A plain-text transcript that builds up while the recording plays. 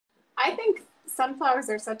I think sunflowers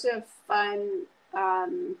are such a fun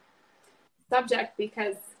subject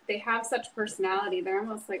because they have such personality. They're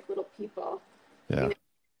almost like little people. Yeah. You know,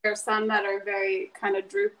 there are some that are very kind of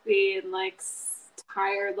droopy and like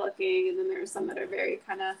tired looking, and then there's some that are very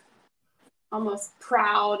kind of almost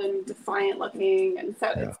proud and defiant looking. And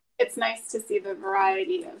so Yeah. it's nice to see the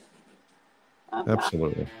variety of that.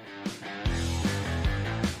 Absolutely.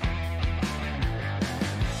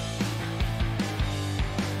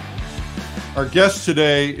 Our guest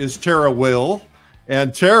today is Tara Will.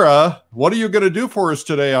 And Tara, what are you going to do for us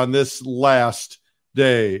today on this last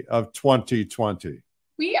day of 2020?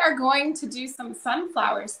 We are going to do some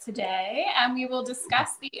sunflowers today, and we will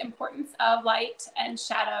discuss the importance of light and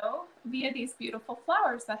shadow via these beautiful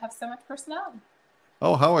flowers that have so much personality.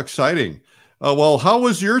 Oh, how exciting. Well, how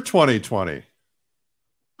was your 2020?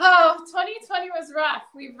 Oh, 2020 was rough.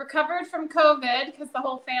 We've recovered from COVID because the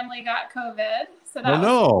whole family got COVID. So that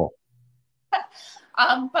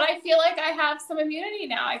but I feel like I have some immunity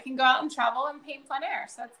now. I can go out and travel and paint plein air,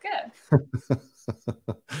 so it's good.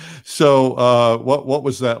 So what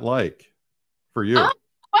was that like for you? It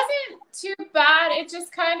wasn't too bad. It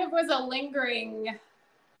just kind of was a lingering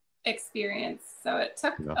experience. So it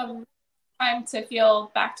took a time to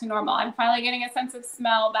feel back to normal. I'm finally getting a sense of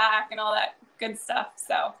smell back and all that good stuff.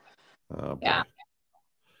 So yeah.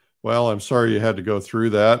 Well, I'm sorry you had to go through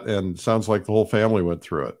that, and it sounds like the whole family went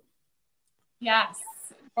through it. Yes,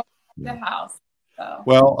 the house. So.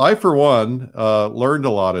 Well, I, for one, learned a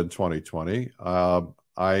lot in 2020.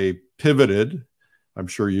 I pivoted. I'm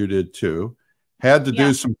sure you did too. Had to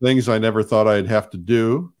do some things I never thought I'd have to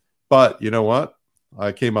do. But you know what?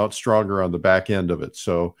 I came out stronger on the back end of it.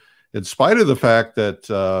 So in spite of the fact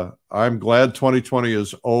that I'm glad 2020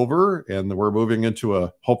 is over and we're moving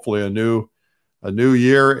into hopefully a new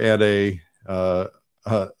year and a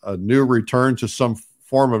new return to some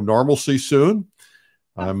form of normalcy soon.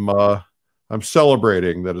 I'm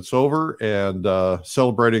celebrating that it's over and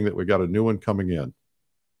celebrating that we got a new one coming in.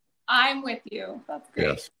 I'm with you. That's great.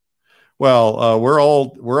 Yes. Well, we're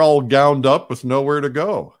all gowned up with nowhere to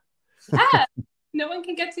go. Yeah, no one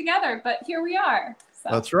can get together, but here we are. So.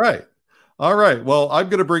 That's right. All right. Well, I'm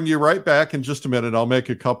going to bring you right back in just a minute. I'll make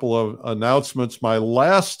a couple of announcements, my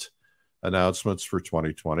last announcements for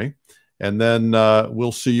 2020. And then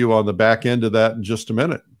we'll see you on the back end of that in just a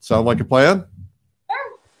minute. Sound like a plan?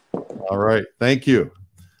 Sure. All right. Thank you.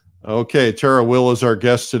 Okay. Tara Will is our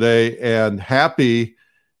guest today, and happy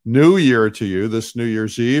New Year to you, this New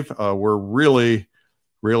Year's Eve. We're really,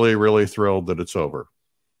 really, really thrilled that it's over.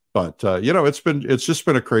 But, it's just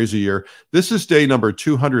been a crazy year. This is day number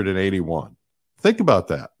 281. Think about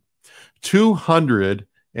that.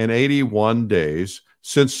 281 days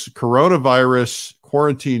since coronavirus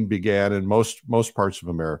quarantine began in most parts of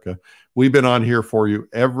America. We've been on here for you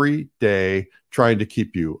every day, trying to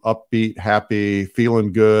keep you upbeat, happy,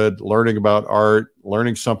 feeling good, learning about art,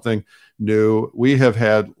 learning something new. We have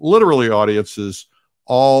had literally audiences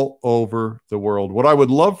all over the world. What I would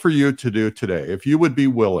love for you to do today, if you would be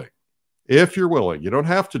willing, if you're willing, you don't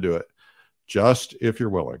have to do it, just if you're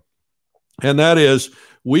willing. And that is,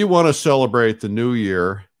 we want to celebrate the new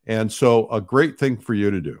year. And so a great thing for you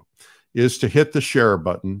to do is to hit the share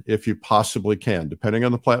button if you possibly can, depending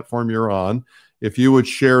on the platform you're on. If you would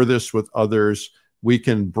share this with others, we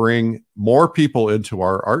can bring more people into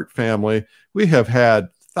our art family. We have had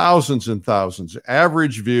thousands and thousands.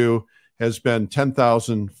 Average view has been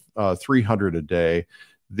 10,300 a day.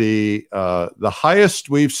 The highest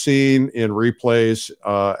we've seen in replays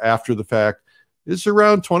after the fact is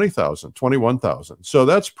around 20,000, 21,000. So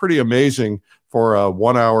that's pretty amazing for a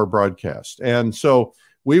 1-hour broadcast. And so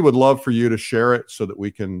we would love for you to share it so that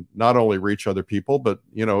we can not only reach other people, but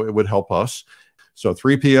it would help us. So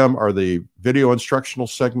 3 p.m. are the video instructional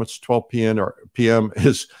segments. 12 p.m.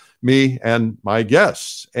 is me and my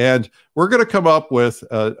guests. And we're going to come up with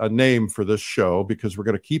a name for this show because we're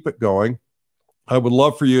going to keep it going. I would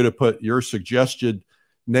love for you to put your suggested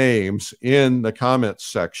names in the comments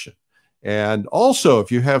section. And also,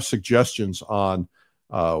 if you have suggestions on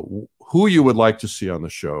who you would like to see on the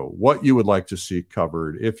show, what you would like to see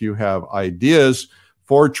covered, if you have ideas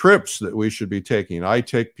for trips that we should be taking. I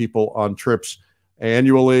take people on trips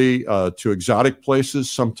annually to exotic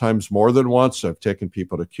places, sometimes more than once. I've taken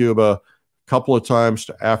people to Cuba a couple of times,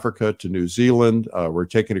 to Africa, to New Zealand. We're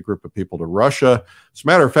taking a group of people to Russia. As a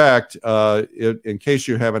matter of fact, in case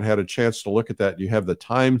you haven't had a chance to look at that, you have the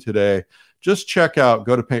time today, just go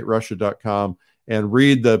to paintrussia.com and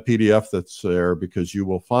read the PDF that's there, because you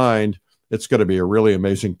will find it's going to be a really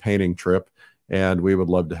amazing painting trip, and we would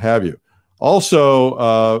love to have you.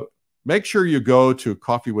 Also, make sure you go to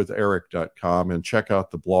coffeewitheric.com and check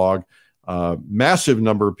out the blog. Massive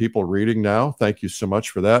number of people reading now. Thank you so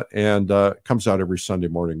much for that. And it comes out every Sunday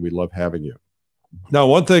morning. We love having you. Now,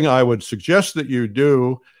 one thing I would suggest that you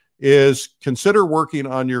do is consider working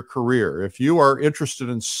on your career. If you are interested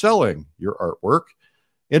in selling your artwork,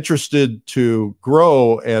 interested to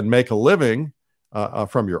grow and make a living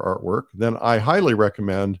from your artwork, then I highly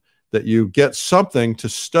recommend that you get something to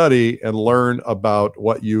study and learn about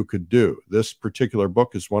what you could do. This particular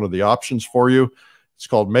book is one of the options for you. It's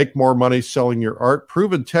called Make More Money Selling Your Art,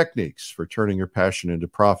 Proven Techniques for Turning Your Passion into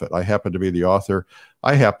Profit. I happen to be the author.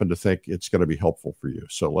 I happen to think it's going to be helpful for you.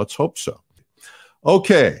 So let's hope so.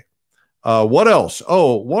 Okay. What else?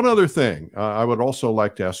 Oh, one other thing. I would also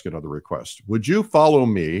like to ask another request. Would you follow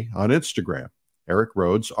me on Instagram? Eric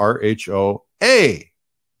Rhoads, RHOADS.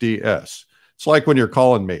 It's like when you're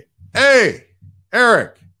calling me, hey,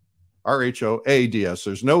 Eric, RHOADS.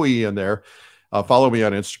 There's no E in there. Follow me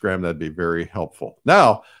on Instagram. That'd be very helpful.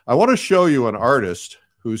 Now, I want to show you an artist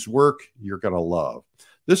whose work you're going to love.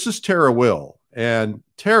 This is Tara Will. And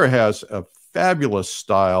Tara has a fabulous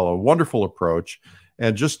style, a wonderful approach,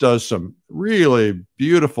 and just does some really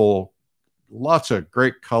beautiful, lots of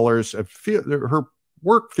great colors. Her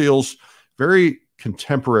work feels very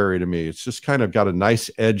contemporary to me. It's just kind of got a nice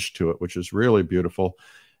edge to it, which is really beautiful.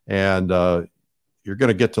 And you're going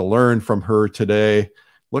to get to learn from her today.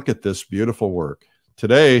 Look at this beautiful work.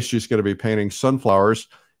 Today, she's going to be painting sunflowers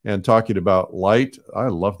and talking about light. I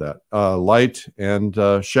love that. Light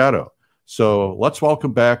and shadow. So let's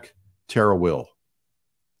welcome back Tara Will.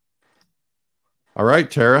 All right,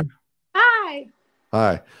 Tara. Hi.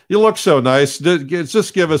 Hi. You look so nice.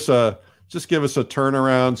 Just give us a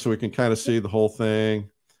turnaround so we can kind of see the whole thing.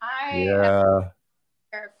 Yeah.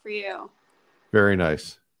 For you. Very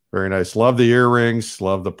nice. Very nice. Love the earrings.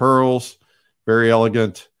 Love the pearls. Very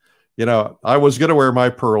elegant. You know, I was going to wear my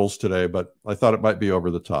pearls today, but I thought it might be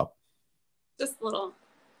over the top. Just a little.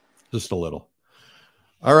 Just a little.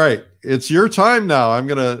 All right. It's your time now. I'm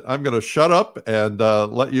gonna shut up and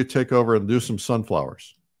let you take over and do some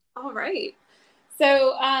sunflowers. All right.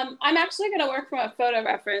 So I'm actually going to work from a photo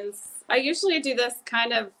reference. I usually do this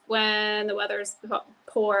kind of when the weather's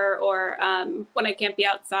poor or when I can't be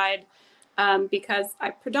outside because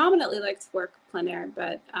I predominantly like to work plein air,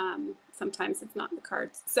 but sometimes it's not in the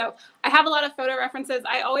cards. So I have a lot of photo references.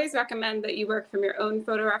 I always recommend that you work from your own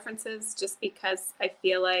photo references just because I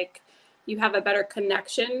feel like you have a better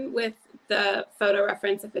connection with the photo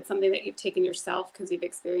reference if it's something that you've taken yourself because you've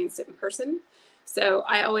experienced it in person. So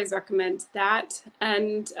I always recommend that.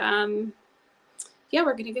 And yeah,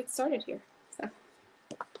 we're going to get started here. So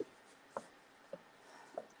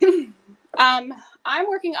I'm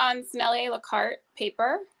working on Snellier Lacarte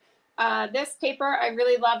paper. This paper, I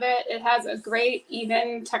really love it. It has a great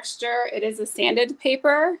even texture. It is a sanded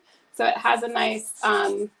paper, so it has a nice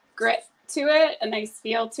grit to it, a nice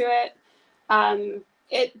feel to it.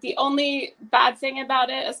 The only bad thing about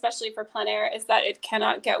it, especially for plein air, is that it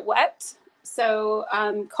cannot get wet. So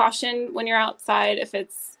caution when you're outside if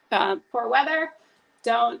it's poor weather.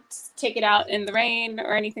 Don't take it out in the rain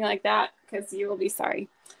or anything like that because you will be sorry.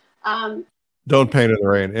 Don't paint in the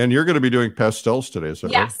rain. And you're going to be doing pastels today, is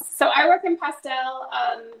that yes. right? So I work in pastel.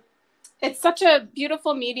 It's such a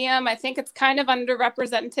beautiful medium. I think it's kind of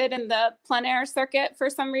underrepresented in the plein air circuit for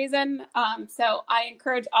some reason. So I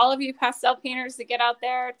encourage all of you pastel painters to get out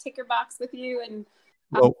there, take your box with you. And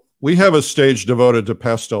well, we have a stage devoted to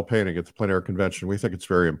pastel painting at the plein air convention. We think it's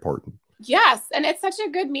very important. Yes, and it's such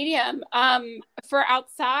a good medium. For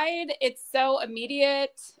outside, it's so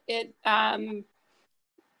immediate. It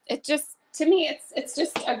just, to me, it's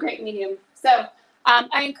just a great medium. So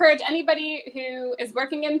I encourage anybody who is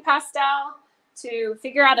working in pastel to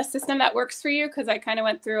figure out a system that works for you, because I kind of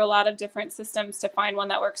went through a lot of different systems to find one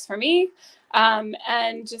that works for me,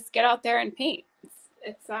 and just get out there and paint.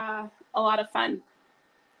 It's a lot of fun.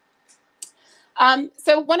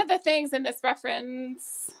 So one of the things in this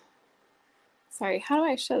reference, sorry, how do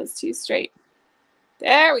I show this to you straight?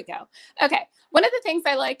 There we go. Okay. One of the things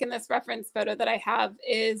I like in this reference photo that I have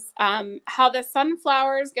is how the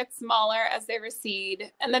sunflowers get smaller as they recede,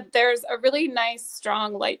 and that there's a really nice,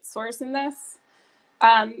 strong light source in this.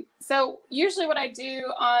 So usually what I do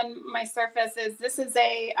on my surface is this is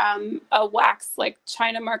a wax, like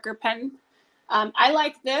China marker pen. I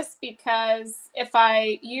like this because if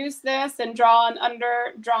I use this and draw an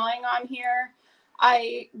under drawing on here,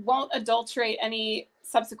 I won't adulterate any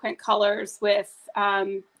subsequent colors with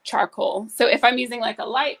charcoal. So if I'm using like a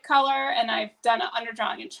light color and I've done an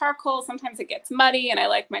underdrawing in charcoal, sometimes it gets muddy and I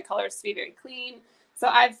like my colors to be very clean. So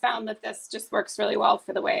I've found that this just works really well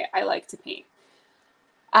for the way I like to paint.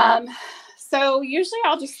 So usually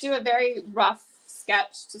I'll just do a very rough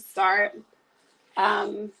sketch to start.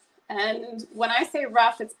 And when I say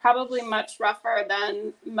rough, it's probably much rougher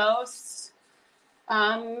than most.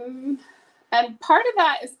 And part of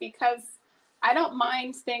that is because I don't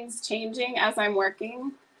mind things changing as I'm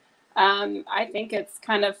working. I think it's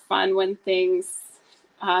kind of fun when things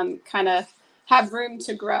kind of have room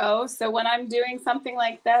to grow. So when I'm doing something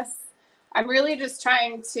like this, I'm really just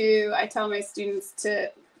trying to, I tell my students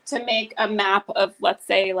to make a map of, let's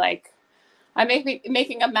say, like, I'm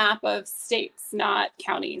making a map of states, not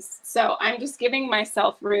counties. So I'm just giving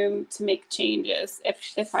myself room to make changes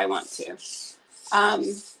if I want to.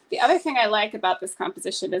 The other thing I like about this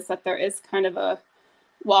composition is that there is kind of a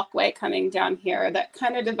walkway coming down here that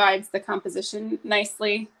kind of divides the composition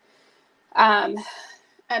nicely. And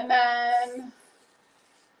then,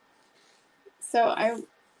 so I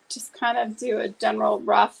just kind of do a general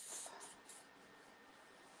rough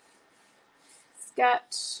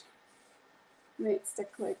sketch. I might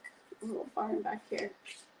stick like a little barn back here.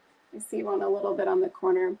 I see one a little bit on the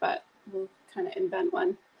corner, but we'll kind of invent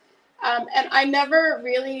one. And I never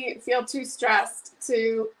really feel too stressed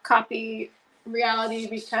to copy reality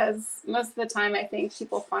because most of the time I think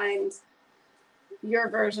people find your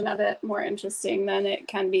version of it more interesting than it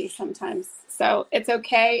can be sometimes. So it's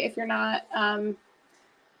okay if you're not,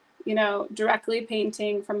 you know, directly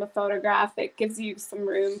painting from a photograph. It gives you some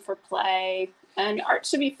room for play, and art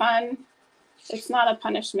should be fun. It's not a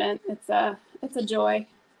punishment. It's a joy.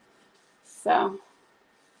 So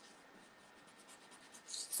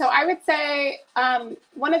I would say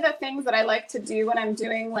one of the things that I like to do when I'm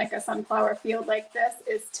doing like a sunflower field like this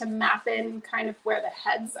is to map in kind of where the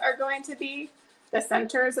heads are going to be, the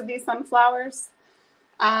centers of these sunflowers.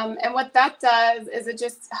 And what that does is it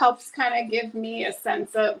just helps kind of give me a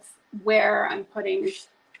sense of where I'm putting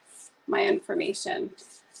my information.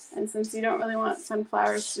 And since you don't really want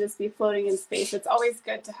sunflowers to just be floating in space, it's always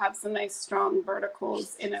good to have some nice strong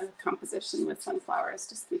verticals in a composition with sunflowers,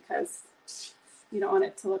 just because you don't want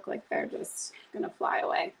it to look like they're just going to fly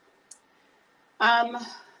away.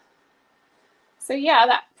 So yeah,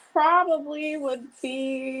 that probably would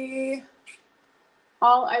be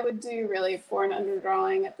all I would do really for an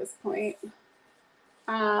underdrawing at this point.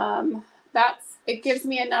 It gives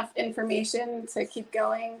me enough information to keep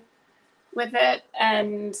going with it,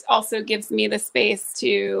 and also gives me the space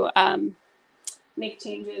to make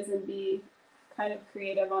changes and be kind of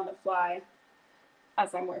creative on the fly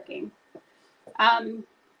as I'm working.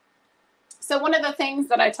 So one of the things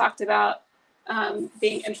that I talked about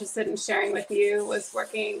being interested in sharing with you was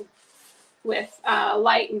working with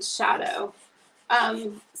light and shadow.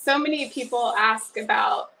 So many people ask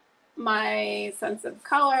about my sense of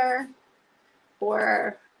color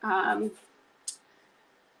or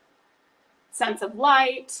sense of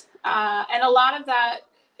light. And a lot of that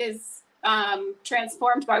is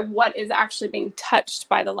transformed by what is actually being touched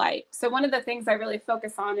by the light. So one of the things I really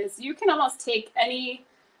focus on is you can almost take any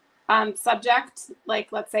subject,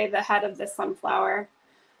 like let's say the head of this sunflower,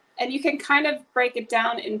 and you can kind of break it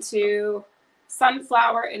down into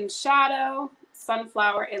sunflower in shadow,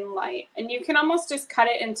 sunflower in light. And you can almost just cut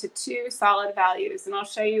it into two solid values. And I'll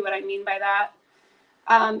show you what I mean by that.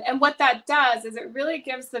 And what that does is it really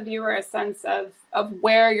gives the viewer a sense of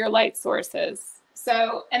where your light source is.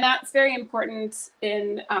 So, and that's very important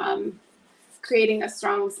in creating a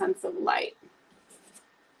strong sense of light.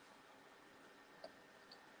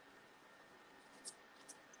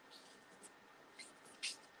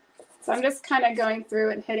 So I'm just kind of going through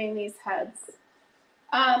and hitting these heads.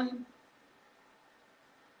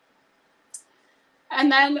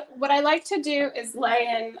 And then what I like to do is lay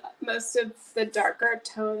in most of the darker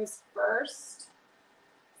tones first.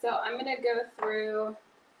 So I'm going to go through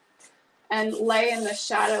and lay in the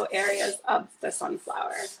shadow areas of the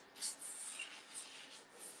sunflower.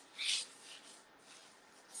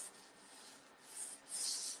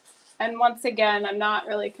 And once again, I'm not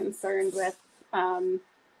really concerned with, you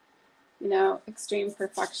know, extreme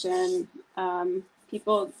perfection.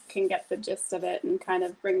 People can get the gist of it and kind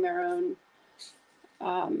of bring their own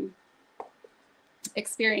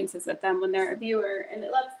experiences with them when they're a viewer, and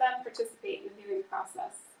it lets them participate in the viewing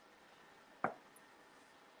process.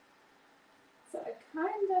 So I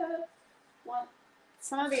kind of want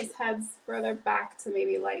some of these heads further back to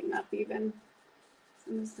maybe lighten up even.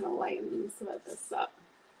 So I'm just going to lighten some of this up.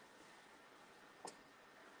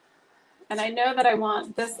 And I know that I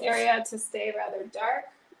want this area to stay rather dark,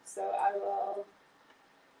 so I will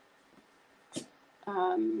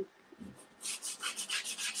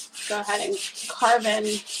go ahead and carve in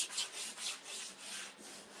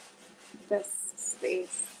this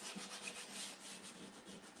space.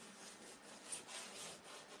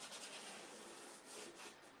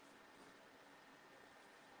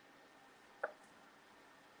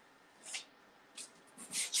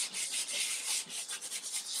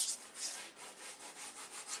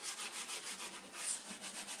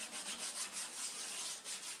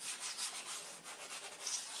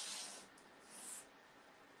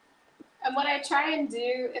 And what I try and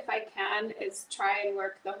do, if I can, is try and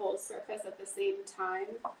work the whole surface at the same time.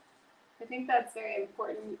 I think that's very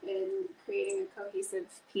important in creating a cohesive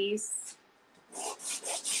piece.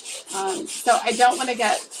 So I don't want to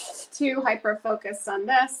get too hyper-focused on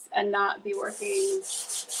this and not be working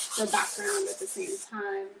the background at the same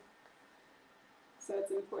time. So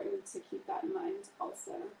it's important to keep that in mind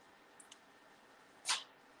also.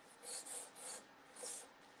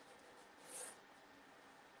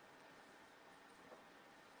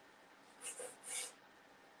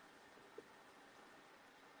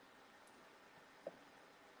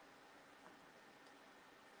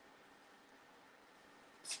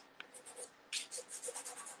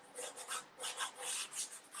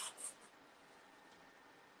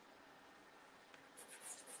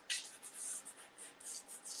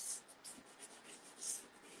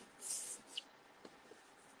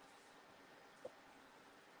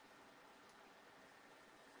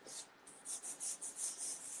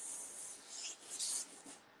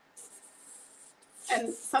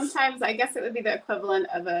 And sometimes I guess it would be the equivalent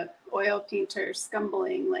of a oil painter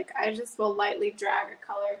scumbling. Like I just will lightly drag a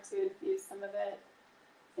color to infuse some of it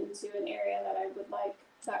into an area that I would like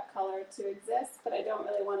that color to exist, but I don't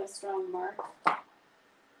really want a strong mark.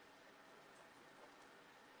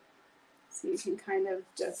 So you can kind of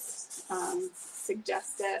just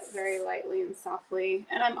suggest it very lightly and softly.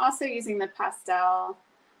 And I'm also using the pastel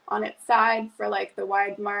on its side for like the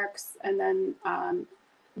wide marks, and then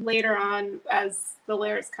later on, as the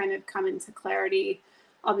layers kind of come into clarity,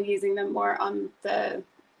 I'll be using them more on the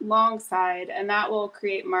long side, and that will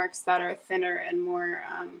create marks that are thinner and more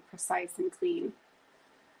precise and clean.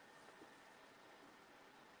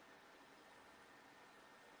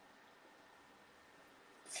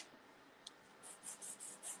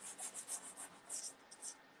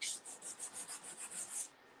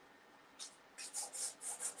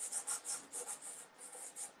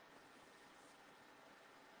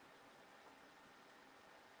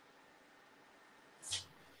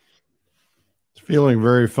 Feeling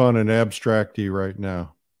very fun and abstracty right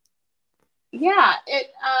now. Yeah,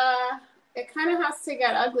 it kind of has to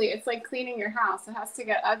get ugly. It's like cleaning your house. It has to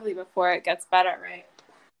get ugly before it gets better, right?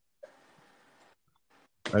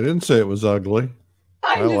 I didn't say it was ugly.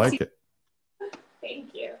 I like it.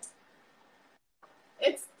 Thank you.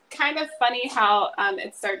 It's kind of funny how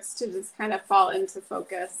it starts to just kind of fall into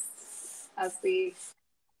focus as we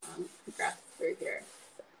progress through here.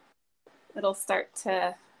 It'll start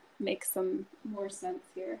to make some more sense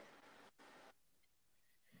here.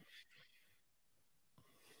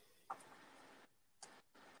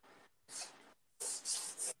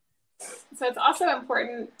 So it's also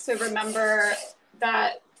important to remember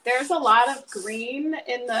that there's a lot of green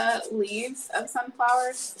in the leaves of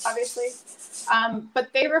sunflowers, obviously,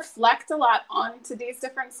 but they reflect a lot onto these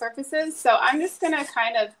different surfaces. So I'm just going to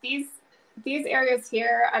kind of, these areas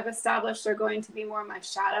here I've established are going to be more my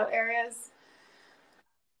shadow areas.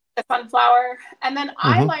 The sunflower. And then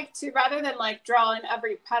I like to, rather than like draw in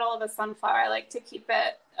every petal of a sunflower, I like to keep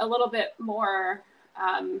it a little bit more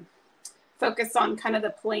focused on kind of the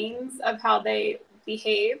planes of how they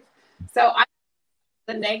behave. So I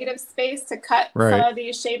the negative space to cut some of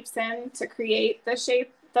these shapes in to create the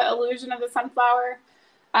shape, the illusion of the sunflower.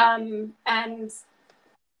 And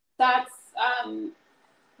that's,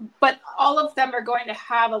 but all of them are going to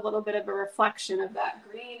have a little bit of a reflection of that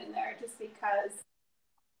green in there just because.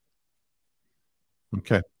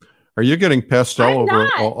 Okay. Are you getting pastel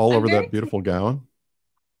all over that beautiful gown?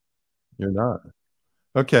 You're not.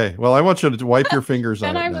 Okay. Well, I want you to wipe your fingers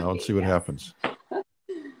on it now and see what happens.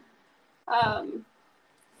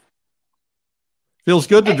 Feels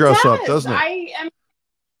good to dress up, doesn't it? I am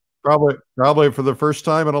probably for the first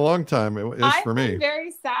time in a long time. It is for me. I'm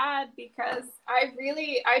very sad because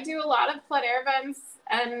I do a lot of plein air events,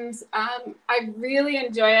 and I really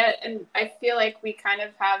enjoy it, and I feel like we kind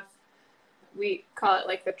of have, we call it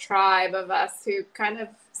like the tribe of us who kind of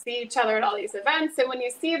see each other at all these events. And when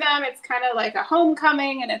you see them, it's kind of like a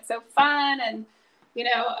homecoming, and it's so fun. And, you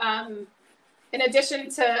know, in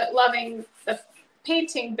addition to loving the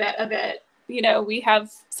painting bit of it, you know, we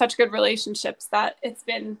have such good relationships that it's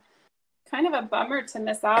been kind of a bummer to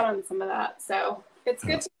miss out on some of that. So it's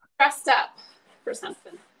good to be dressed up for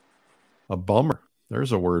something. A bummer.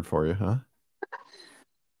 There's a word for you, huh?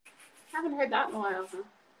 Haven't heard that in a while, huh?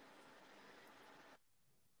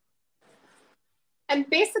 And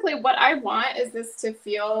basically what I want is this to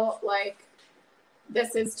feel like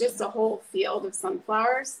this is just a whole field of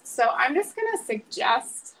sunflowers. So I'm just going to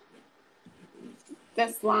suggest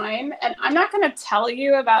this line, and I'm not going to tell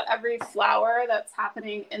you about every flower that's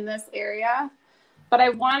happening in this area, but I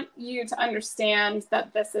want you to understand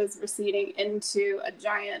that this is receding into a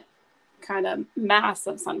giant kind of mass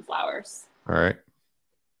of sunflowers. All right.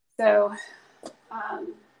 So I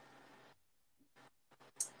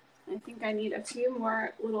think I need a few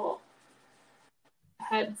more little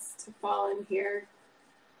heads to fall in here.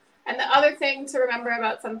 And the other thing to remember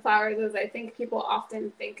about sunflowers is I think people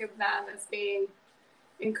often think of them as being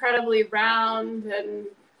incredibly round, and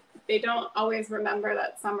they don't always remember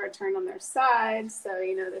that some are turned on their side. So,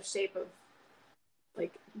 you know, the shape of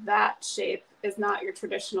like that shape is not your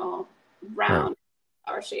traditional round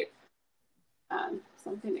flower shape.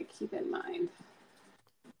 Something to keep in mind.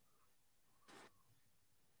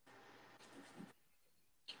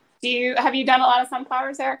 Have you done a lot of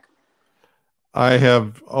sunflowers, Eric? I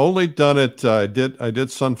have only done it. I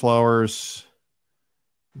did sunflowers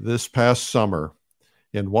this past summer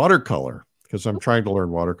in watercolor because I'm trying to learn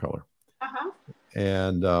watercolor. Uh-huh.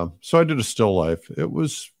 And so I did a still life.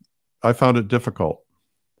 I found it difficult.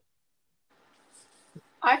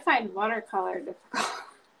 I find watercolor difficult.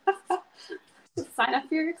 Sign up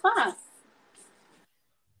for your class.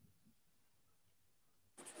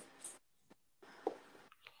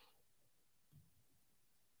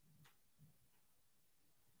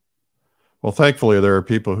 Well, thankfully, there are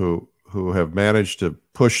people who have managed to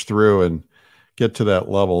push through and get to that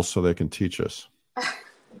level so they can teach us.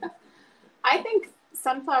 I think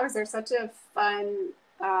sunflowers are such a fun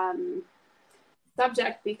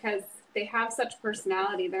subject because they have such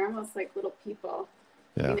personality. They're almost like little people.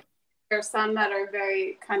 Yeah. You know, there are some that are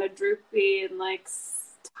very kind of droopy and like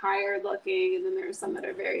tired looking, and then there are some that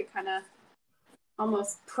are very kind of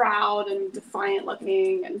almost proud and defiant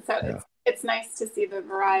looking. And so it's nice to see the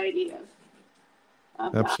variety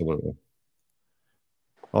of absolutely. That.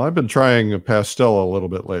 Well, I've been trying pastel a little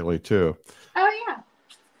bit lately too. Oh yeah.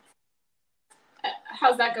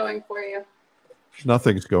 How's that going for you?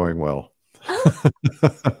 Nothing's going well.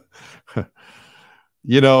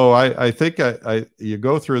 You know, I think you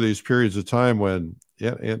go through these periods of time when,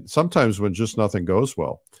 and sometimes when just nothing goes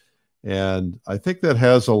well. And I think that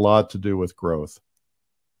has a lot to do with growth.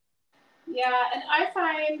 Yeah, and I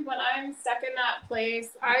find when I'm stuck in that place,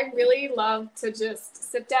 I really love to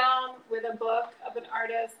just sit down with a book of an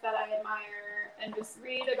artist that I admire and just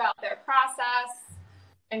read about their process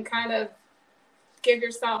and kind of give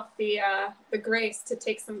yourself the grace to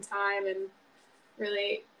take some time and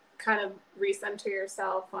really kind of recenter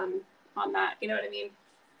yourself on that. You know what I mean?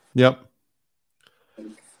 Yep.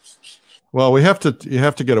 Well, you have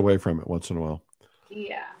to get away from it once in a while.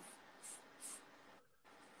 Yeah.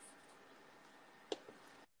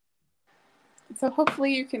 So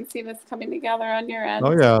hopefully you can see this coming together on your end.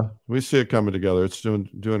 Oh yeah, we see it coming together. It's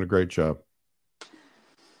doing a great job.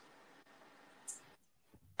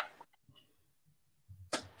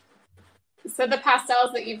 So the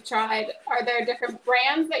pastels that you've tried, are there different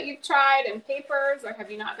brands that you've tried and papers, or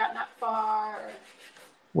have you not gotten that far?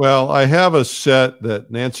 Well, I have a set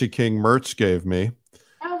that Nancy King Mertz gave me.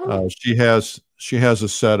 Uh-huh. She has a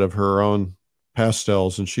set of her own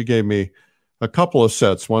pastels, and she gave me a couple of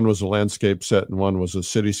sets. One was a landscape set, and one was a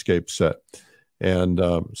cityscape set. And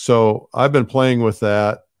so I've been playing with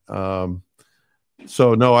that.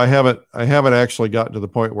 So no, I haven't actually gotten to the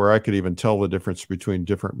point where I could even tell the difference between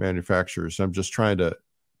different manufacturers. I'm just trying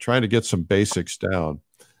to get some basics down.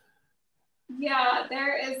 Yeah,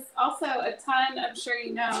 there is also a ton, I'm sure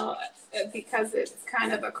you know, because it's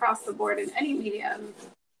kind of across the board in any medium,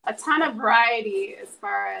 a ton of variety as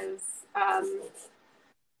far as,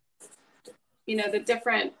 you know, the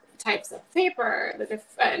different types of paper,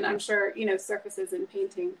 and I'm sure, you know, surfaces in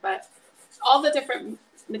painting, but all the different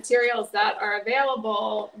materials that are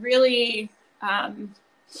available really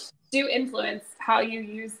do influence how you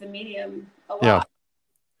use the medium a lot. Yeah.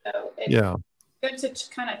 So it's good to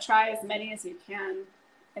kind of try as many as you can,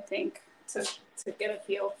 I think, to get a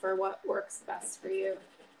feel for what works best for you.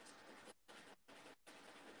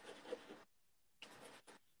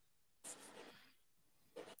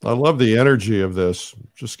 I love the energy of this.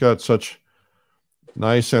 Just got such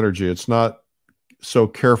nice energy. It's not so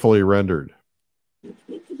carefully rendered.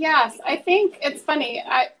 Yes, I think it's funny.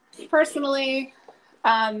 I personally,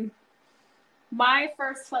 my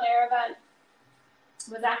first plein air event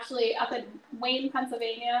was actually up in Wayne,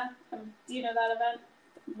 Pennsylvania. Do you know that event?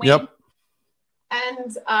 Wayne? Yep.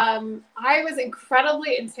 And I was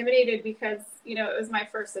incredibly intimidated because, you know, it was my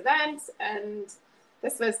first event, and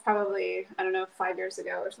this was probably, I don't know, 5 years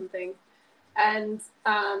ago or something. And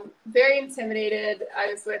very intimidated.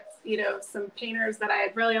 I was with, you know, some painters that I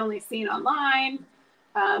had really only seen online.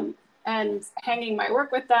 And hanging my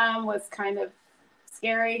work with them was kind of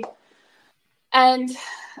scary. And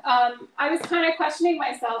I was kind of questioning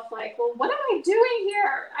myself, like, well, what am I doing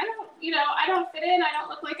here? I don't fit in. I don't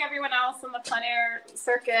look like everyone else on the plein air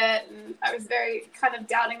circuit. And I was very kind of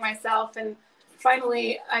doubting myself. And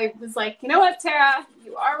finally, I was like, you know what, Tara,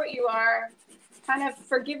 you are what you are. Kind of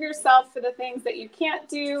forgive yourself for the things that you can't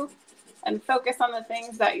do and focus on the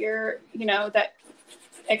things that that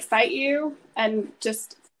excite you, and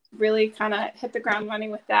just really kind of hit the ground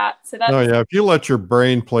running with that. So that's, oh yeah, if you let your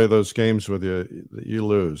brain play those games with you, you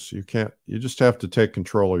lose. You can't. You just have to take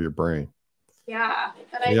control of your brain. yeah.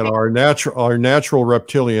 And You know, our natural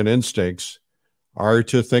reptilian instincts are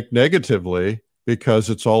to think negatively because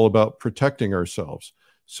it's all about protecting ourselves.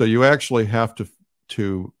 So you actually have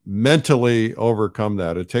to mentally overcome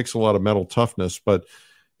that. It takes a lot of mental toughness, but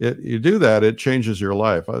you do that, it changes your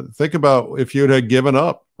life. Think about if you had given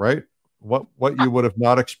up, right? What you would have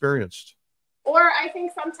not experienced. Or I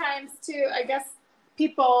think sometimes too, I guess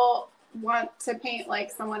people want to paint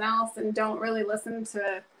like someone else and don't really listen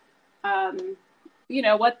to,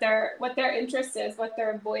 what their interest is, what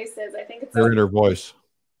their voice is. I think it's Their inner voice.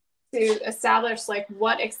 To establish like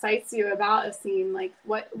what excites you about a scene, like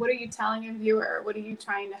what are you telling a viewer, what are you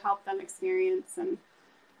trying to help them experience, and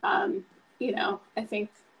I think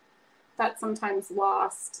that's sometimes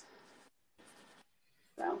lost.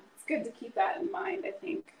 So it's good to keep that in mind, I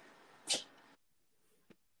think.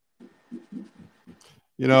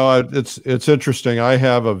 You know, it's interesting. I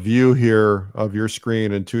have a view here of your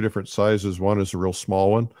screen in two different sizes. One is a real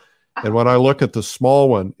small one. And when I look at the small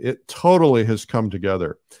one, it totally has come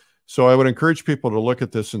together. So I would encourage people to look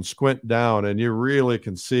at this and squint down, and you really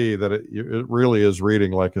can see that it really is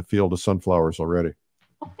reading like a field of sunflowers already.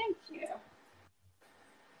 Well, thank you.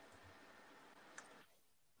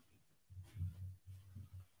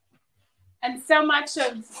 And so much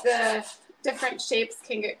of the different shapes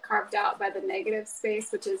can get carved out by the negative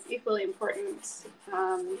space, which is equally important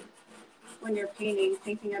when you're painting,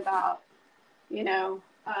 thinking about,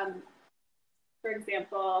 for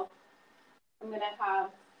example, I'm going to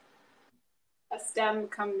have a stem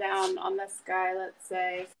come down on this guy, let's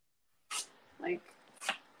say, like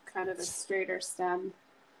kind of a straighter stem,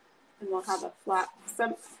 and we'll have a flat.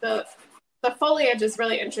 The foliage is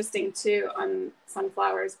really interesting too on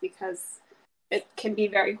sunflowers because it can be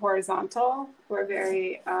very horizontal or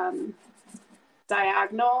very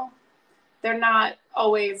diagonal. They're not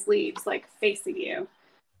always leaves like facing you.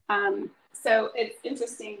 So it's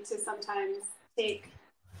interesting to sometimes take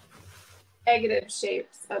negative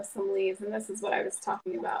shapes of some leaves, and this is what I was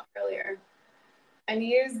talking about earlier, and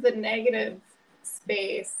use the negative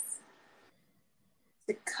space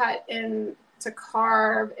to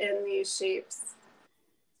carve in these shapes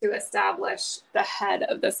to establish the head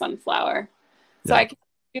of the sunflower. So I can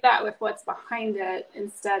do that with what's behind it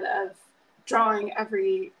instead of drawing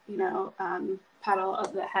every, petal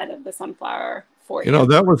of the head of the sunflower for you. You know,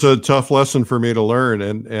 that was a tough lesson for me to learn,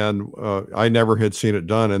 and I never had seen it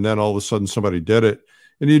done. And then all of a sudden somebody did it.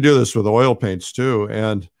 And you do this with oil paints too.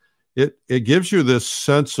 And it gives you this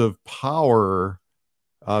sense of power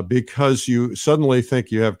because you suddenly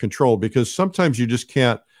think you have control, because sometimes you just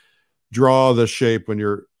can't draw the shape when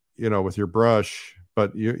you're, with your brush,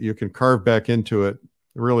 but you can carve back into it.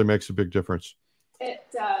 It really makes a big difference. It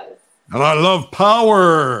does. And I love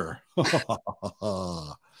power.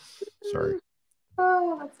 Sorry.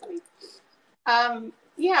 Oh, that's funny.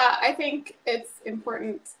 Yeah, I think it's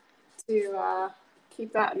important to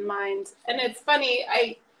keep that in mind. And it's funny,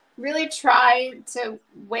 I really try to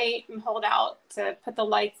wait and hold out to put the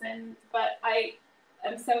lights in, but I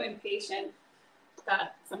am so impatient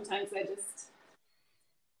that sometimes I just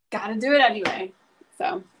gotta do it anyway.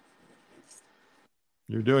 So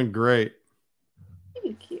you're doing great.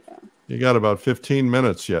 Thank you. You got about 15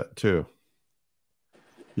 minutes yet too.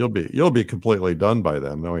 You'll be completely done by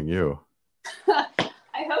then, knowing you. I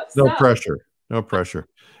hope so. No pressure. No pressure.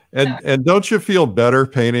 And don't you feel better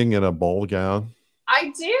painting in a ball gown?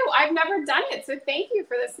 I do. I've never done it, so thank you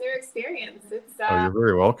for this new experience. It's oh, you're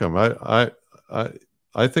very welcome. I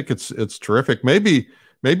think it's terrific. Maybe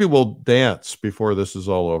we'll dance before this is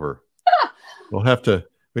all over.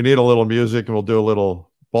 We need a little music, and we'll do a little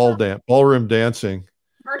ballroom dancing.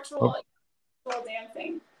 Virtual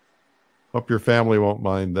dancing. Hope your family won't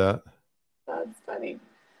mind that. That's funny.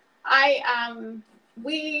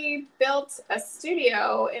 We built a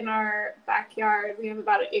studio in our backyard. We have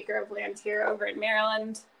about an acre of land here over in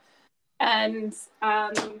Maryland. And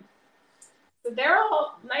so they're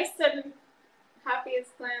all nice and happy as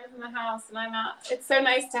clams in the house. And it's so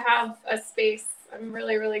nice to have a space. I'm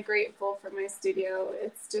really, really grateful for my studio.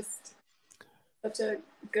 It's just such a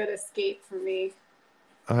good escape for me.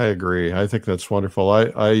 I agree. I think that's wonderful.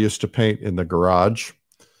 I used to paint in the garage,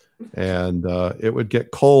 and it would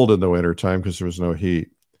get cold in the wintertime because there was no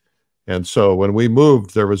heat. And so when we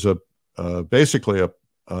moved, there was basically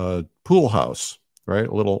a pool house, right?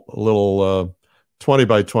 A little 20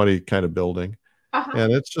 by 20 kind of building. Uh-huh.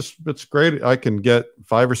 And it's great. I can get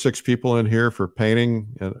 5 or 6 people in here for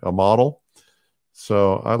painting a model.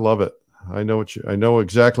 So I love it. I know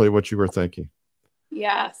exactly what you were thinking.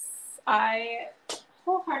 Yes, I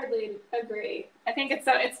wholeheartedly agree. I think it's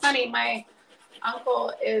funny. My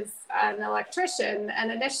uncle is an electrician,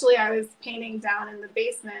 and initially I was painting down in the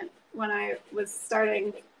basement when I was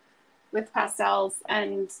starting with pastels,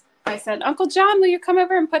 and I said, Uncle John, will you come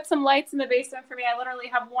over and put some lights in the basement for me? I literally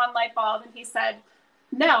have one light bulb. And he said,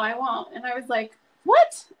 no, I won't. And I was like,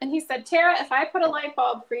 what? And he said, Tara, if I put a light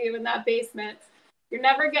bulb for you in that basement, you're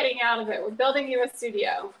never getting out of it. We're building you a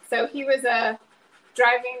studio. So he was a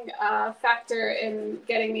driving factor in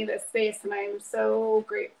getting me this space, and I'm so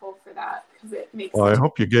grateful for that because it makes. Well, I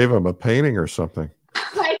hope you gave him a painting or something.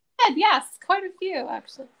 I did, yes, quite a few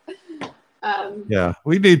actually. Yeah,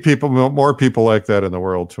 we need more people like that in the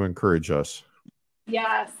world to encourage us.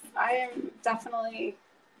 Yes, I am definitely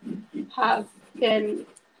have been,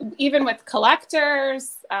 even with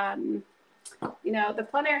collectors. The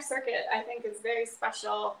plein air circuit I think is very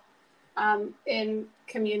special in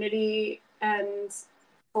community and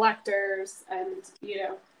collectors, and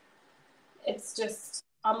it's just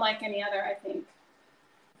unlike any other, I think.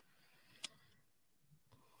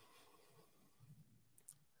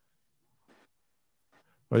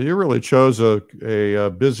 Well, you really chose a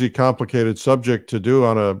busy, complicated subject to do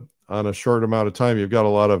on a short amount of time. You've got a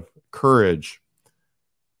lot of courage.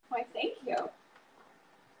 Why, thank you.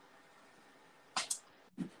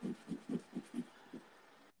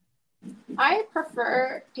 I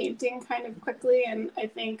prefer painting kind of quickly, and I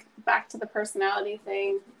think back to the personality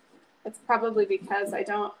thing, it's probably because I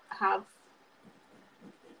don't have,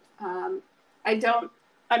 I'm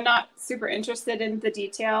not super interested in the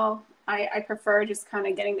detail. I prefer just kind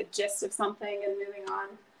of getting the gist of something and moving on.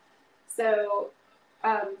 So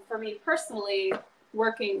for me personally,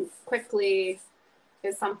 working quickly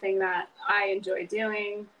is something that I enjoy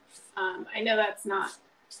doing. I know that's not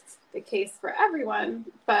the case for everyone,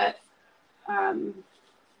 but and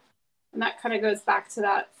that kind of goes back to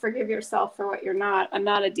that forgive yourself for what you're not. I'm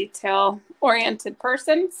not a detail oriented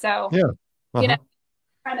person. So, yeah.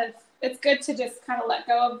 Kind of, it's good to just kind of let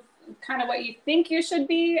go of kind of what you think you should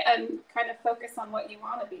be and kind of focus on what you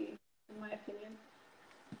want to be, in my opinion.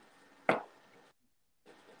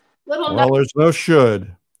 There's no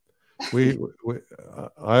should.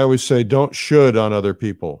 I always say don't should on other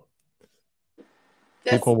people.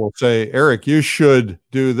 People will say, Eric, you should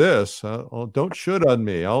do this. Don't should on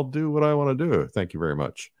me. I'll do what I want to do. Thank you very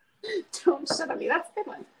much. Don't should on me. That's a good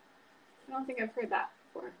one. I don't think I've heard that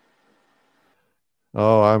before.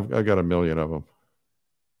 Oh, I've got a million of them.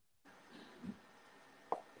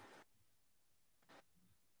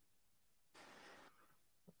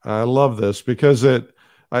 I love this because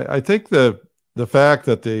I think the fact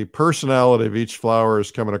that the personality of each flower is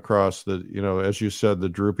coming across, as you said, the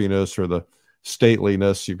droopiness or the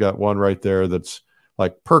stateliness. You've got one right there that's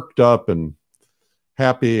like perked up and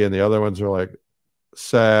happy, and the other ones are like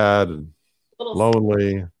sad and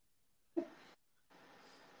lonely.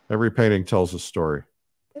 Every painting tells a story.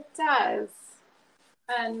 It does.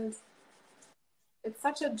 And it's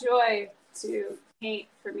such a joy to paint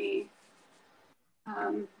for me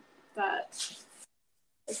that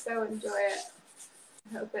I so enjoy it.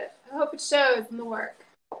 I hope it shows in the work.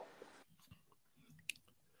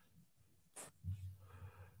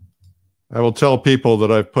 I will tell people that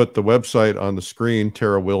I've put the website on the screen,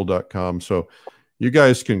 tarawill.com. So you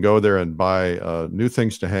guys can go there and buy new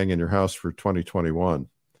things to hang in your house for 2021.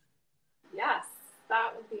 Yes,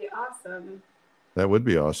 that would be awesome. That would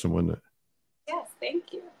be awesome, wouldn't it? Yes,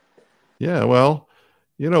 thank you. Yeah, well,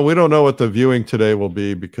 we don't know what the viewing today will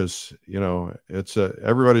be because, it's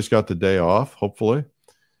everybody's got the day off, hopefully,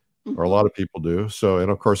 or a lot of people do. So,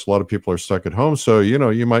 and of course, a lot of people are stuck at home. So,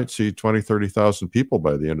 you might see 20, 30,000 people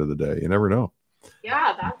by the end of the day. You never know.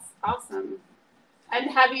 Yeah, that's awesome.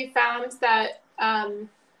 And have you found that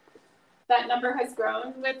that number has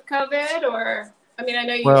grown with COVID, or, I mean, I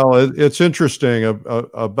know you. Well, it's interesting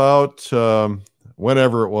about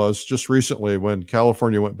whenever it was, just recently when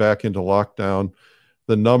California went back into lockdown,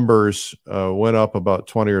 the numbers went up about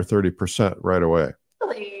 20 or 30% right away.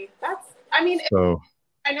 Really?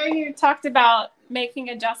 I know you talked about making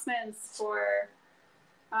adjustments for,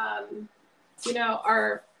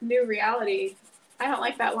 our new reality. I don't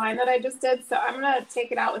like that line that I just did, so I'm going to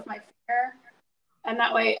take it out with my finger. And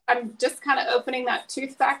that way I'm just kind of opening that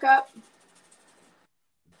tooth back up.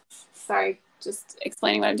 Sorry, just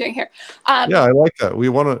explaining what I'm doing here. Yeah, I like that. We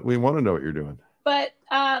want to know what you're doing. But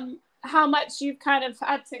how much you've kind of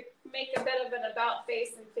had to make a bit of an about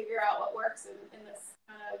face and figure out what works in this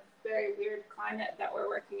kind of very weird climate that we're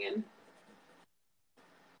working in.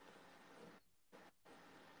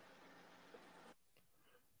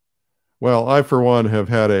 Well, I, for one, have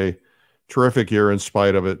had a terrific year in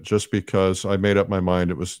spite of it, just because I made up my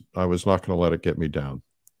mind I was not going to let it get me down.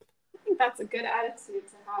 I think that's a good attitude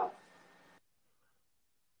to have.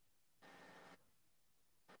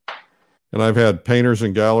 And I've had painters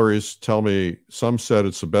and galleries tell me, some said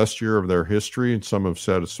it's the best year of their history, and some have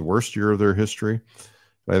said it's the worst year of their history.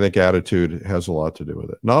 And I think attitude has a lot to do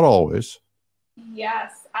with it. Not always.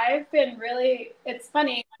 Yes, I've been really, it's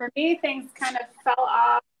funny, for me, things kind of fell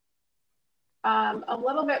off a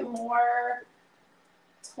little bit more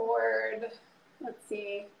toward, let's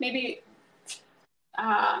see, maybe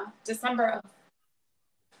December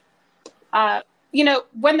of,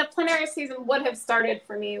 when the plenary season would have started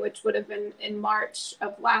for me, which would have been in March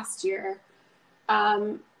of last year,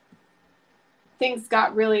 things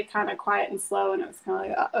got really kind of quiet and slow, and it was kind of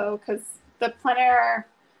like, uh-oh, because the plenary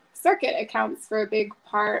circuit accounts for a big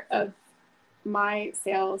part of my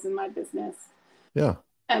sales and my business. Yeah.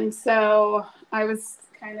 And so I was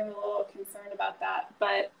kind of a little concerned about that.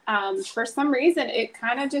 But for some reason, it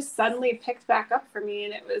kind of just suddenly picked back up for me.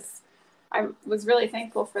 And I was really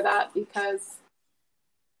thankful for that, because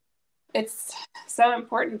it's so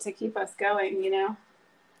important to keep us going,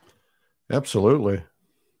 Absolutely.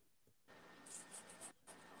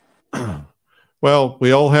 Well,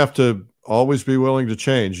 we all have to always be willing to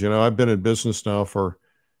change. I've been in business now for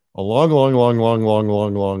a long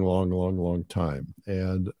time,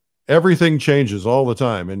 and everything changes all the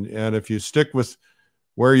time. And if you stick with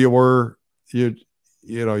where you were, you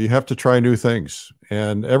have to try new things,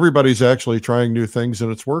 and everybody's actually trying new things,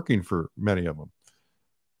 and it's working for many of them.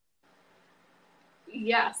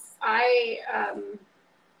 Yes, I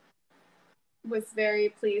was very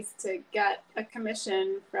pleased to get a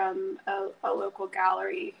commission from a local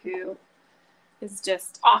gallery who is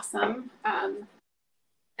just awesome.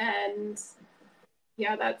 And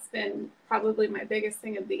yeah, that's been probably my biggest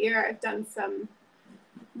thing of the year. I've done some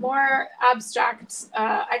more abstract,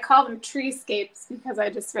 I call them treescapes, because I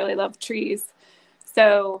just really love trees.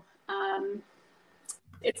 So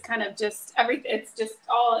it's kind of just it's just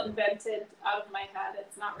all invented out of my head.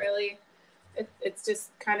 It's not really, it's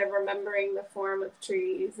just kind of remembering the form of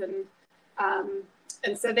trees. And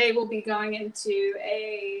so they will be going into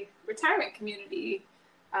a retirement community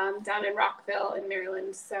down in Rockville in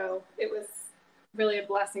Maryland. So it was really a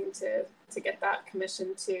blessing to get that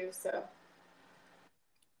commission too. So.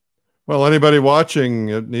 Well, anybody watching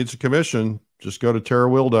that needs a commission, just go to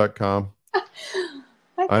tarawill.com.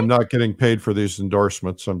 I'm not getting paid for these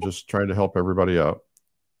endorsements. I'm just trying to help everybody out.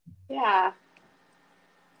 Yeah.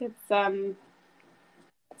 It's been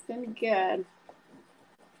good.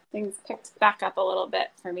 Things picked back up a little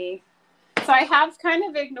bit for me. So I have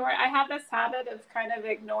this habit of kind of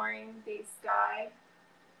ignoring the sky.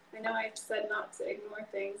 I know I said not to ignore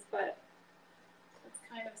things, but it's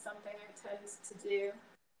kind of something I tend to do.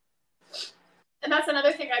 And that's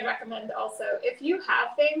another thing I'd recommend also. If you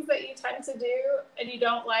have things that you tend to do and you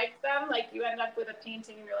don't like them, like you end up with a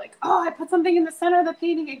painting and you're like, oh, I put something in the center of the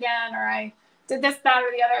painting again, or I did this, that, or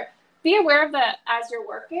the other. Be aware of that as you're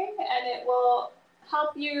working, and it will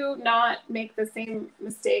help you not make the same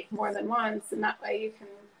mistake more than once. And that way you can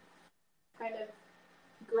kind of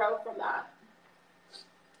grow from that.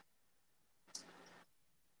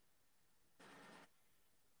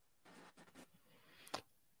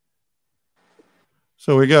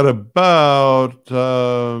 So we got about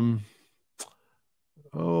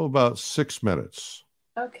 6 minutes.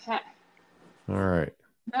 Okay. All right.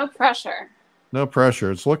 No pressure. No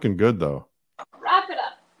pressure. It's looking good, though. Wrap it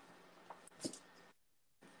up.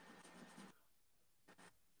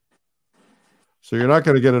 So you're not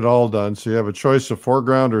going to get it all done. So you have a choice of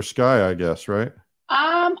foreground or sky, I guess, right?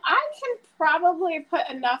 I can probably put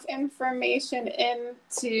enough information in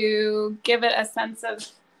to give it a sense of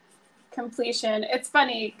completion. It's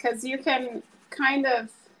funny because you can kind of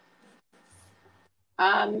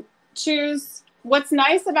choose. What's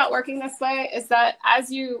nice about working this way is that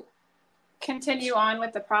as you continue on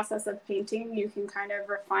with the process of painting, you can kind of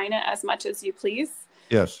refine it as much as you please.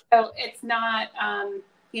 Yes. So it's not,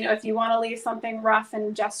 if you want to leave something rough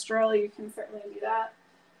and gestural, you can certainly do that.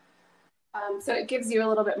 So it gives you a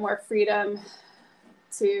little bit more freedom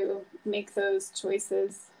to make those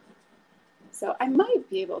choices. So I might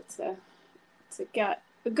be able to get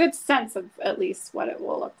a good sense of at least what it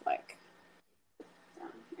will look like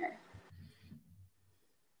down here.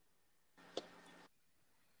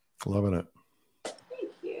 Loving it.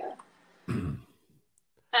 Thank you.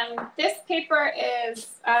 And this paper is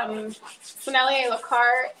Sennelier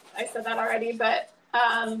Lacarte. I said that already, but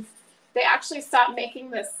they actually stopped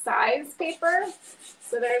making this size paper.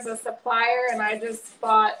 So there's a supplier, and I just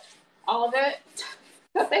bought all of it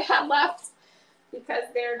that they had left because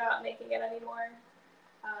they're not making it anymore.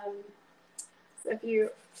 So if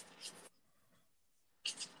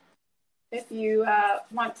you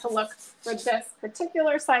want to look for this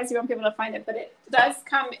particular size, you won't be able to find it, but it does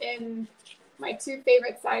come in. My two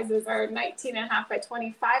favorite sizes are 19.5 by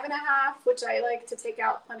 25.5, which I like to take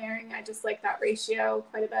out planaring. I just like that ratio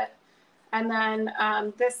quite a bit. And then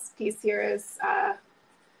this piece here is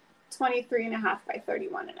 23.5 by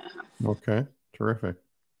 31.5. Okay, terrific.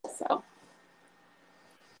 So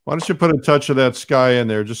why don't you put a touch of that sky in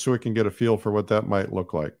there just so we can get a feel for what that might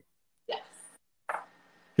look like? Yes.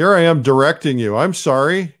 Here I am directing you. I'm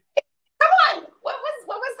sorry. Come on. What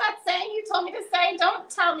was that saying you told me to say? Don't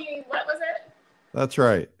tell me. What was it? That's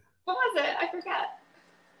right. What was it? I forget.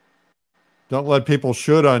 Don't let people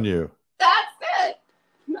shoot on you. That's it.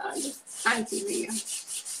 No, I'm teasing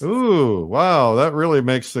you. Ooh, wow. That really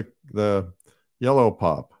makes the yellow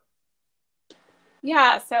pop.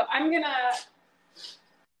 Yeah, so I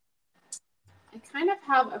kind of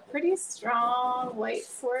have a pretty strong light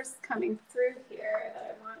source coming through here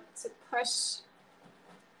that I want to push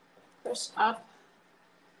up.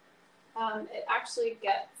 It actually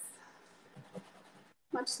gets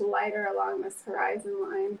much lighter along this horizon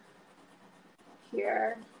line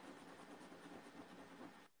here.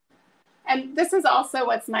 And this is also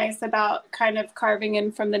what's nice about kind of carving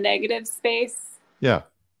in from the negative space. Yeah.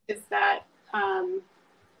 Is that,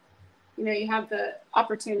 you have the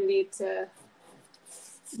opportunity to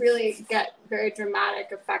really get very dramatic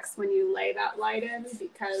effects when you lay that light in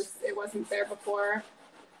because it wasn't there before.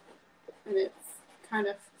 And it's kind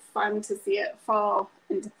of fun to see it fall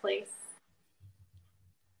into place.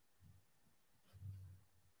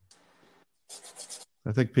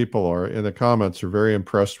 I think people are in the comments are very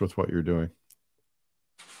impressed with what you're doing.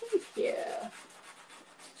 Thank you.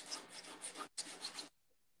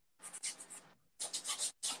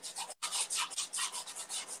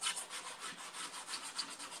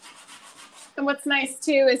 And what's nice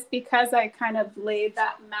too is because I kind of laid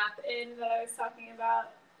that map in that I was talking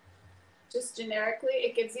about, just generically,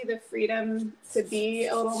 it gives you the freedom to be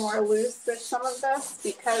a little more loose with some of this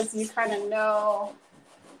because you kind of know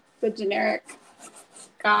the generic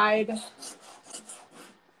guide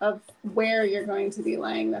of where you're going to be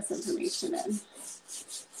laying this information in.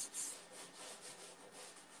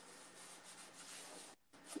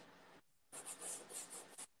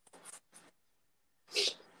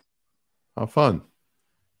 How fun.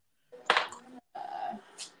 There's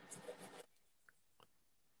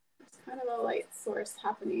kind of a light source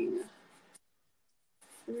happening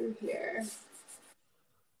through here.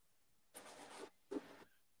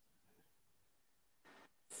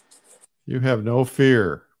 You have no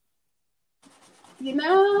fear.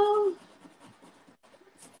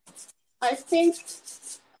 I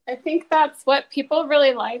think that's what people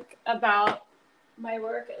really like about my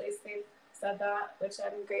work. At least they've said that, which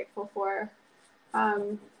I'm grateful for.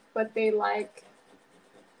 But they like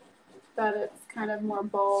that it's kind of more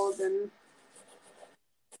bold, and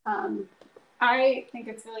I think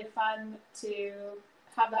it's really fun to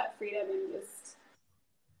have that freedom and just,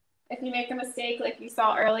 if you make a mistake like you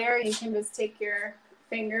saw earlier, you can just take your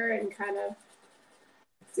finger and kind of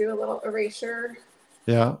do a little erasure.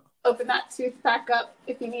 Yeah. Open that tooth back up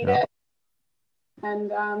if you need it.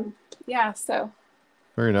 And yeah, so.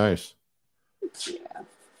 Very nice. Yeah.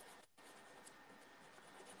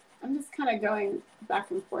 I'm just kind of going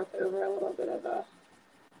back and forth over a little bit of a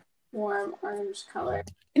warm orange color.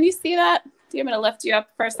 Can you see that? Do you want me to lift you up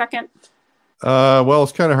for a second? Well,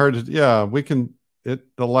 it's kind of hard to, yeah, we can, the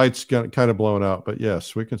light's kind of blown out, but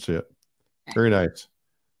yes, we can see it. Very nice.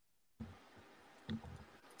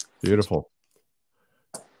 Beautiful.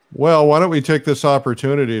 Well, why don't we take this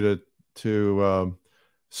opportunity to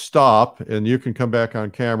stop, and you can come back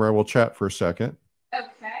on camera. We'll chat for a second. Okay.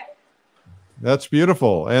 That's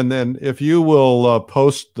beautiful. And then if you will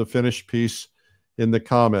post the finished piece in the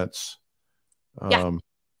comments,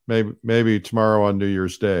 maybe tomorrow on New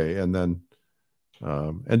Year's Day, and then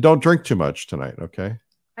and don't drink too much tonight, okay?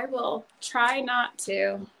 I will try not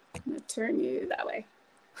to. I'm going to turn you that way.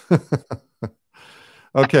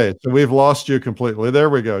 Okay, so we've lost you completely. There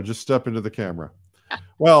we go. Just step into the camera.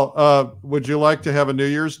 Well, would you like to have a New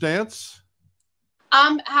Year's dance?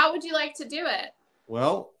 How would you like to do it?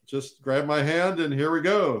 Well, just grab my hand and here we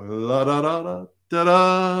go. La, da, da, da, da,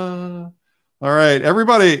 da. All right,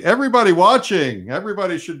 everybody watching,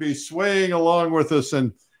 everybody should be swaying along with us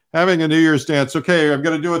and having a New Year's dance. Okay, I'm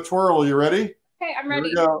going to do a twirl. You ready? Okay, I'm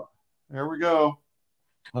ready. Here we go. There we go.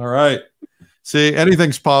 All right. See,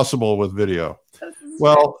 anything's possible with video.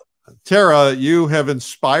 Well, Tara, you have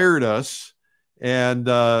inspired us, and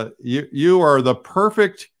you are the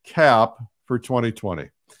perfect cap for 2020.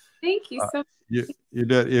 Thank you so much.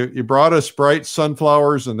 You brought us bright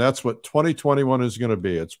sunflowers, and that's what 2021 is going to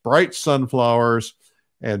be. It's bright sunflowers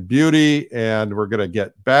and beauty, and we're going to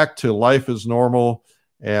get back to life as normal,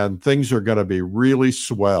 and things are going to be really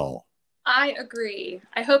swell. I agree.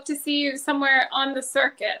 I hope to see you somewhere on the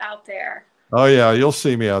circuit out there. Oh yeah, you'll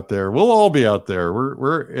see me out there. We'll all be out there.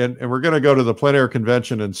 We're going to go to the plein air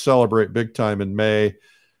convention and celebrate big time in May,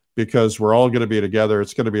 because we're all going to be together.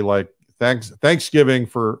 It's going to be like Thanksgiving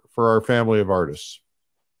for our family of artists.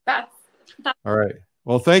 That's all right.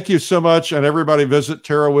 Well, thank you so much, and everybody visit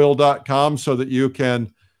tarawill.com so that you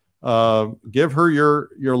can give her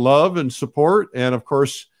your love and support, and of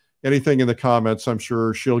course anything in the comments. I'm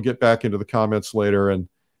sure she'll get back into the comments later and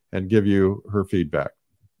give you her feedback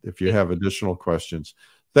if you have additional questions.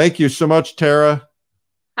 Thank you so much, Tara.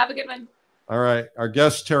 Have a good one. All right. Our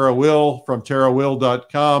guest, Tara Will from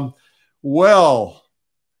tarawill.com. Well,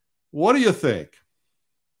 what do you think?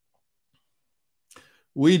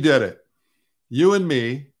 We did it. You and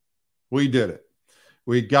me, we did it.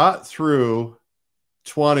 We got through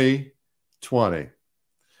 2020.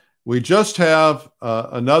 We just have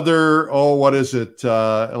another,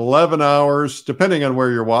 11 hours, depending on where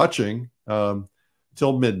you're watching,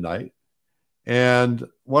 till midnight. And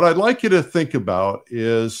what I'd like you to think about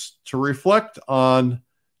is to reflect on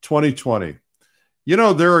 2020. You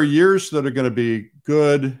know, there are years that are going to be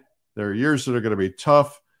good. There are years that are going to be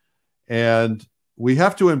tough. And we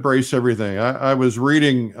have to embrace everything. I was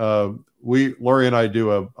reading, Lori and I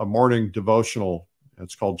do a morning devotional.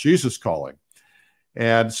 It's called Jesus Calling.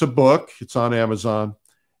 And it's a book. It's on Amazon.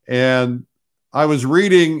 And I was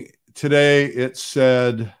reading today, it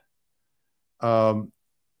said,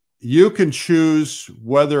 you can choose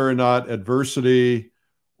whether or not adversity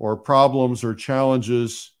or problems or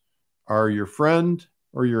challenges are your friend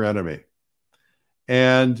or your enemy.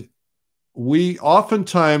 And we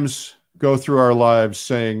oftentimes go through our lives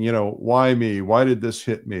saying, you know, why me? Why did this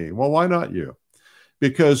hit me? Well, why not you?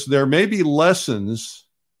 Because there may be lessons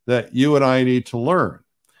that you and I need to learn.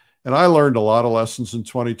 And I learned a lot of lessons in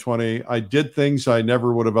 2020. I did things I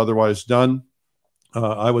never would have otherwise done.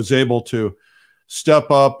 I was able to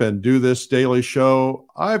step up and do this daily show.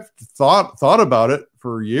 I've thought about it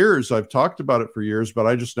for years. I've talked about it for years, but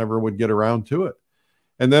I just never would get around to it.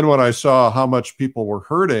 And then when I saw how much people were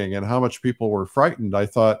hurting and how much people were frightened, I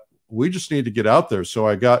thought, we just need to get out there. So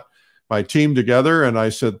I got my team together and I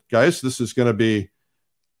said, guys, this is going to be,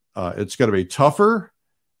 it's going to be tougher.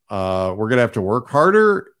 We're going to have to work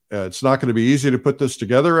harder. It's not going to be easy to put this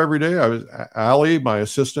together every day. Allie, my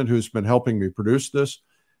assistant, who's been helping me produce this,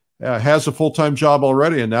 has a full-time job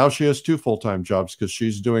already. And now she has 2 full-time jobs because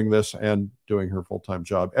she's doing this and doing her full-time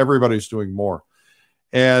job. Everybody's doing more.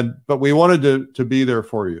 But we wanted to be there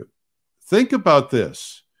for you. Think about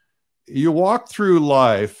this. You walk through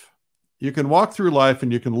life, you can walk through life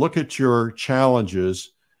and you can look at your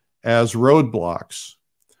challenges as roadblocks.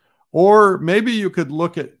 Or maybe you could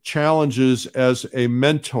look at challenges as a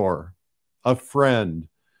mentor, a friend.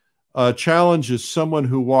 A challenge is someone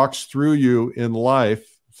who walks through you in life,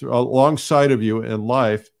 alongside of you in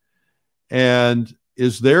life, and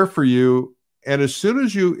is there for you. And as soon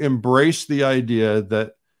as you embrace the idea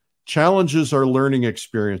that challenges are learning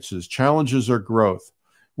experiences, challenges are growth,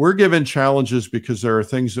 we're given challenges because there are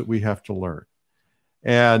things that we have to learn.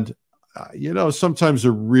 And, you know, sometimes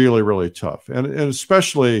they're really, really tough. And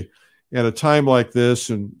especially in a time like this,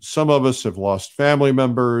 and some of us have lost family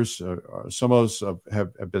members, some of us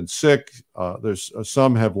have been sick, there's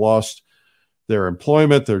some have lost their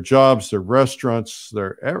employment, their jobs, their restaurants,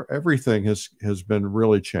 everything has been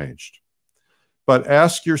really changed. But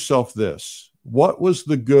ask yourself this: what was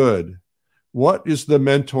the good? What is the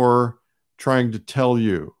mentor trying to tell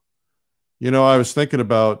you? You know, I was thinking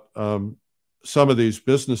about some of these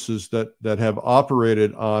businesses that have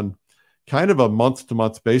operated on kind of a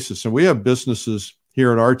month-to-month basis. And we have businesses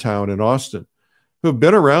here in our town in Austin who have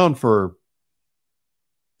been around for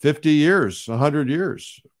 50 years, 100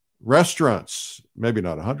 years. Restaurants, maybe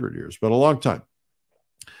not 100 years, but a long time.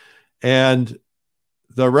 And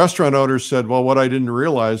the restaurant owners said, well, what I didn't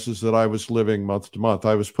realize is that I was living month to month.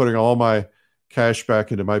 I was putting all my cash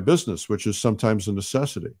back into my business, which is sometimes a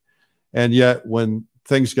necessity. And yet when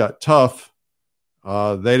things got tough,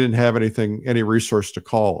 they didn't have any resource to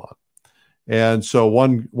call on. And so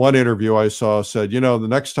one interview I saw said, the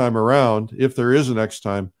next time around, if there is a next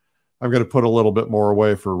time, I'm going to put a little bit more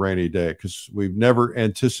away for a rainy day, because we've never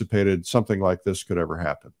anticipated something like this could ever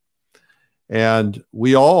happen. And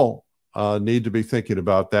we all need to be thinking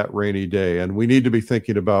about that rainy day, and we need to be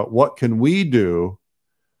thinking about what can we do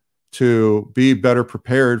to be better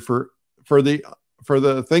prepared for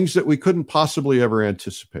the things that we couldn't possibly ever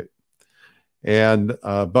anticipate. And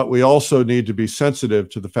but we also need to be sensitive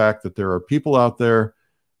to the fact that there are people out there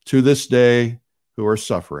to this day who are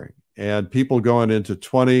suffering, and people going into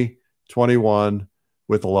 2021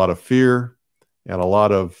 with a lot of fear and a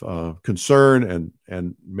lot of concern,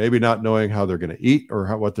 and maybe not knowing how they're going to eat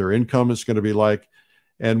or what their income is going to be like.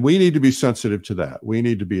 And we need to be sensitive to that. We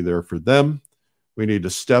need to be there for them. We need to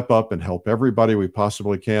step up and help everybody we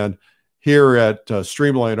possibly can. Here at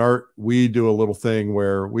Streamline Art, we do a little thing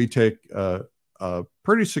where we take a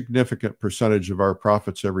pretty significant percentage of our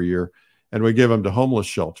profits every year, and we give them to homeless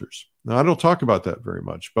shelters. Now, I don't talk about that very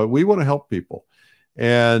much, but we want to help people.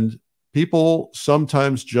 And people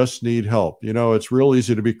sometimes just need help. It's real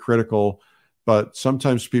easy to be critical, but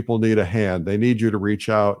sometimes people need a hand. They need you to reach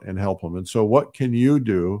out and help them. And so what can you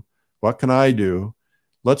do? What can I do?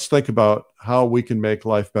 Let's think about how we can make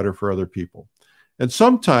life better for other people. And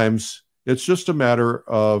sometimes it's just a matter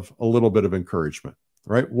of a little bit of encouragement,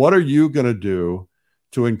 right? What are you going to do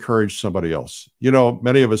to encourage somebody else?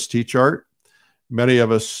 Many of us teach art. Many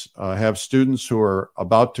of us have students who are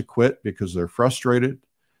about to quit because they're frustrated,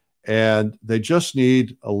 and they just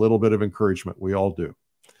need a little bit of encouragement. We all do.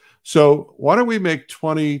 So why don't we make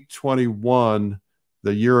 2021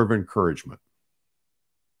 the year of encouragement?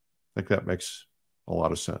 I think that makes a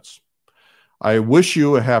lot of sense. I wish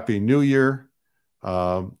you a happy new year.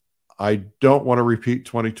 I don't want to repeat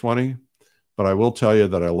 2020, but I will tell you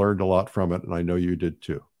that I learned a lot from it, and I know you did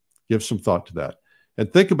too. Give some thought to that.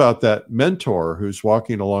 And think about that mentor who's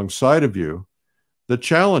walking alongside of you, the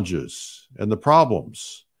challenges and the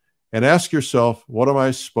problems, and ask yourself, what am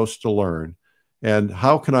I supposed to learn? And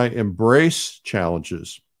how can I embrace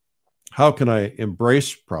challenges? How can I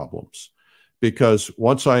embrace problems? Because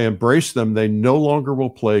once I embrace them, they no longer will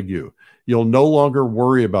plague you. You'll no longer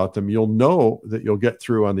worry about them. You'll know that you'll get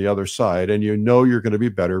through on the other side, and you're going to be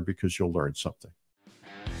better because you'll learn something.